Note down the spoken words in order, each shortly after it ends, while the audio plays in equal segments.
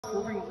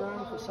Proving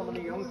ground for some of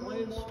the young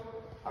players?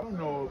 I don't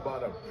know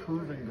about a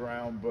proving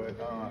ground, but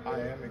I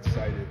am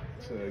excited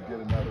to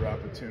get another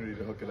opportunity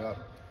to hook it up.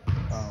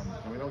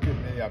 And we don't get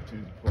many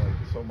opportunities to play.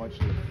 So much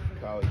of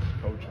college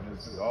coaching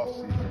is the off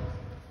season.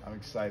 I'm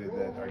excited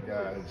that our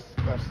guys,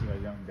 especially our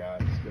young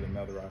guys, get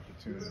another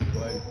opportunity to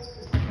play.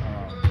 It's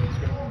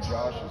going to be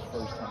Josh's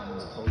first time in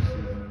the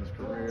postseason in his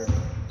career.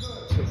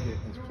 Ticket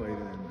has played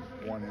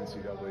in one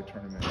NCAA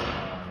tournament.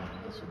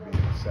 This will be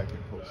his second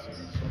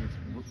postseason. So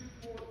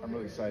I'm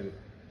really excited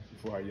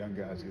for our young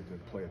guys get to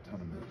play a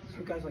ton of minutes.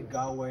 So guys like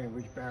Galway and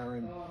Rich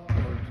Barron,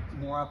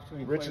 more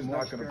opportunity to Rich play, is more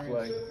not going to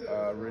play.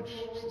 experience. Rich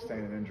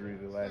sustained an injury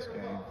the last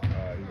game.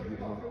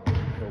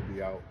 He'll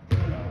be out.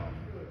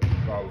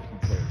 Probably can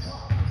play a ton.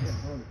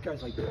 Yeah,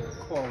 guys like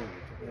Corey,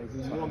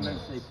 the more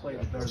minutes they play,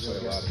 the better Play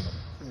they a lot of get.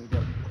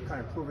 them. They're kind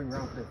of proving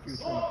ground for their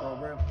future in the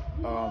program.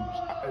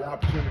 An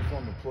opportunity for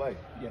him to play.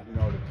 Yeah.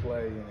 To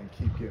play and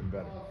keep getting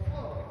better.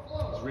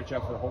 Is Rich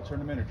out for the whole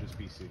tournament or just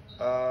BC?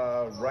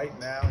 Right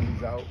now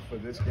he's out for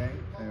this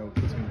game, and he'll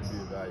continue to be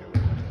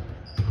evaluated.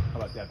 How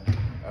about Devin?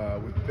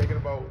 We're thinking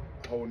about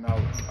holding out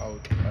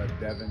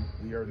Devin.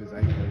 He hurt his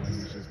ankle and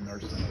he's just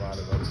nursing a lot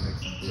of other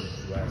nicks and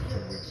bruises the last 2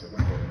 weeks, so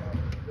we're holding out.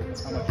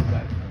 How much of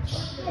that?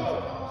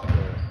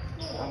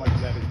 How much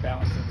of that is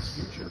balancing his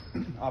future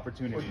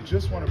opportunities? Well, you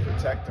just want to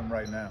protect him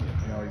right now.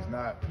 He's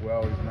not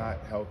well, he's not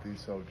healthy,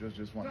 so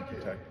just want to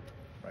protect him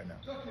right now.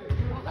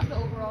 How's the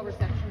overall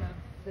reception of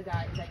the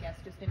guys, I guess,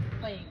 just in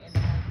playing in the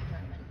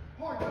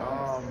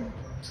tournament?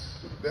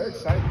 They're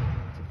excited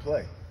to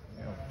play.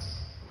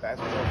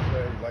 Basketball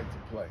players like to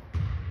play.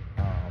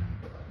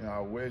 I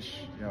wish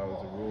there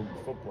was a rule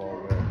in football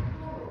where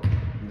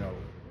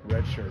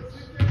red shirts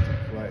to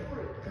play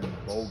in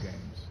bowl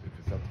games. If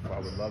it's up to, I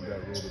would love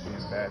that rule to be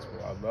in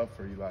basketball. I'd love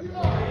for Eli to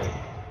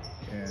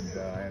and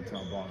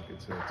Anton Bonka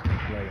to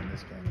play in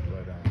this game,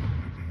 but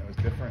it's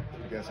different.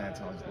 I guess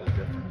Anton's a little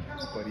different,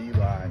 but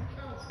Eli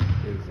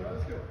is a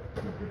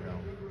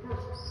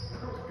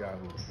guy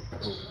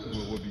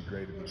who would be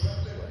great if he could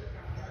play.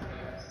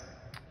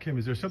 Kim,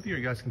 is there something you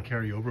guys can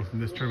carry over from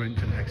this tournament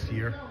to next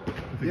year?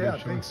 Yeah, I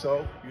think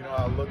so.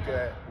 I look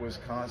at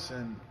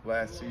Wisconsin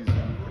last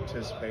season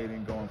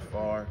participating, going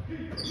far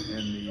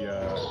in the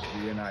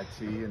NIT,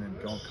 and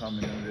then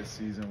coming into this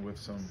season with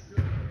some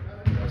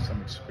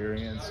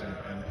experience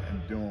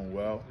and doing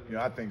well.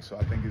 I think so.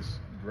 I think it's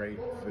great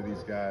for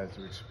these guys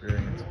to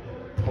experience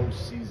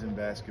postseason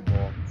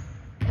basketball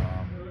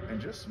and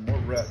just more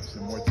reps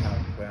and more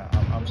time to play.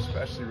 I'm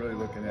especially really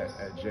looking at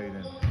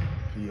Jaden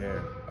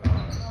Pierre.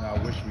 Now,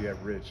 I wish we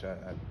had Rich. I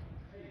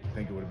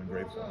think it would have been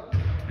great for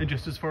him. And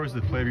just as far as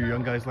the play of your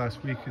young guys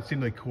last week, it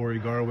seemed like Corey,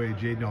 Garway,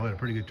 Jaden all had a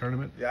pretty good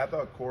tournament. Yeah, I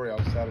thought Corey,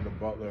 outside of the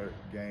Butler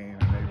game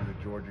and maybe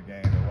the Georgia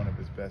game, were one of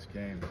his best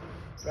games.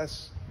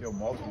 Best,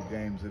 multiple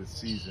games of the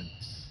season.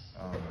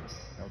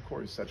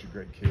 Corey's such a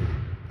great kid.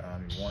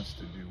 He wants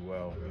to do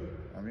well.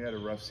 He had a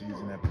rough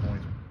season at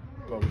points,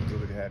 but we're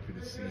really happy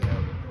to see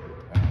him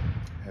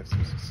have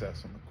some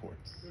success on the court.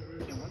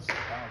 Kim, what's the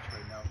balance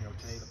right now?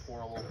 Today the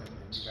portal opened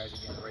and you guys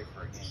are getting ready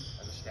for a game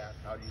as a staff.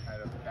 How do you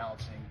kind of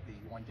balancing the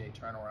one-day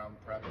turnaround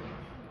prep and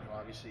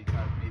obviously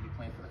kind of maybe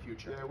plan for the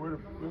future? Yeah, we're a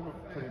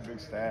pretty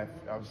big staff.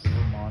 Obviously,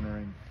 we're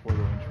monitoring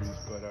portal entries,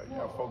 but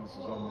our focus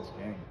is on this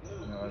game.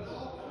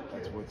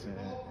 That's what's in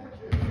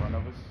front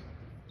of us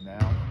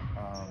now.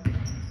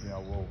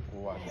 We'll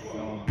watch the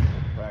film,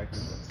 we'll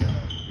practice, and then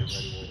get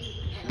ready. We'll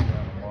shoot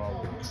down tomorrow.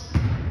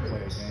 We'll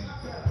play a game.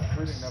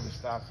 Recruiting never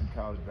stops in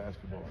college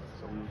basketball,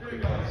 so we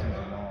recruit all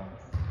season long.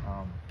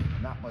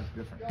 Not much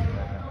different right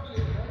now.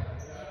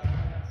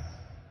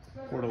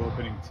 Portal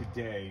opening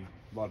today.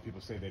 A lot of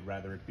people say they'd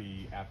rather it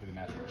be after the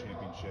national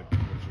championship.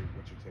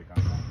 What's your take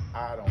on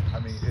that?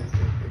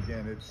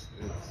 Again, it's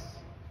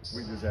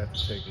we just have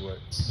to take what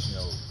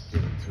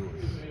given to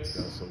us.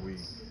 So we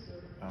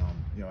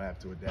have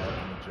to adapt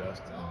and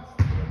adjust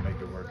and make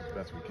it work as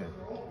best we can.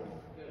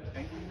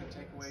 Anything you can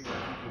take away? I think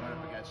you went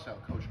up against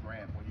Coach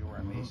Grant when you were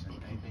at Mason.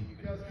 Anything you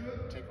can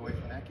take away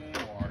from that game?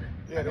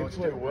 Yeah, they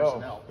played well.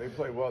 Personnel. They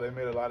played well. They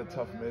made a lot of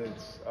tough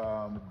minutes.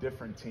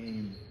 Different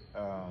team.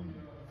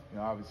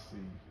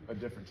 Obviously a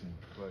different team.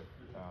 But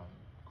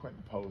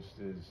Quentin Post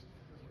is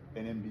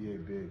an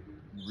NBA big.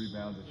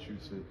 Rebounds and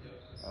shoots it.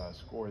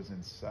 Scores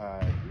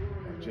inside.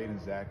 Jaden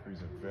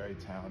Zachary's a very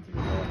talented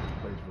guard.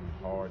 He plays really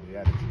hard. He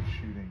added some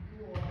shooting.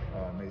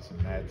 Mason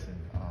Madsen.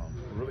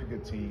 A really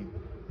good team.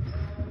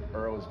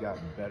 Earl has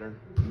gotten better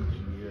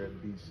each year at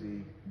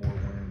BC. More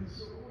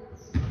wins,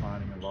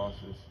 declining in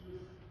losses.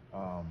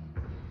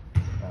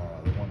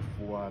 They won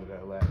 4 out of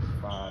their last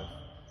 5.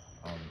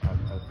 I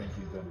think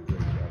he's done a great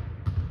job.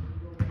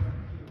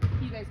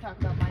 You guys talk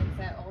about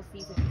mindset all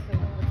season, so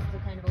what's the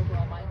kind of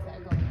overall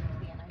mindset going into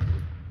the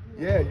NIT?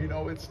 Yeah,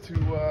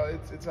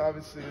 it's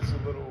obviously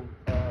a little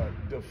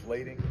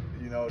deflating,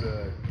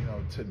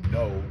 to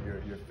know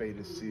your fate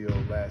is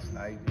sealed last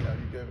night. You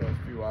give a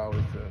few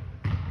hours to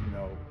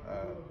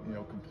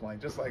complain,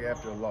 just like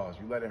after a loss.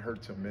 You let it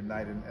hurt till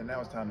midnight, and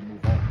now it's time to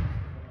move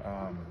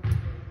on.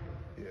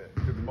 Yeah,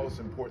 because the most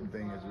important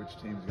thing is which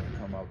team's going to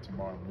come out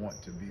tomorrow and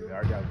want to be there.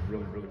 Our guys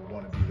really, really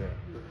want to be there.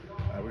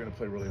 We're going to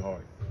play really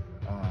hard,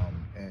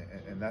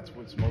 and that's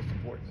what's most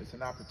important. It's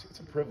an opportunity. It's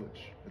a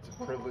privilege. It's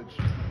a privilege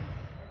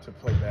to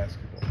play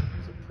basketball.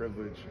 It's a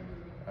privilege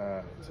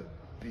to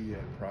be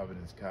at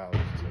Providence College,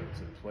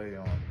 to play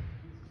on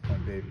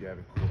Dave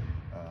Gavitt Court,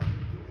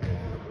 and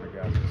our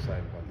guys are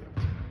excited about the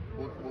opportunity.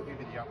 We'll give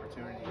you the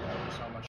opportunity. Thank you so much.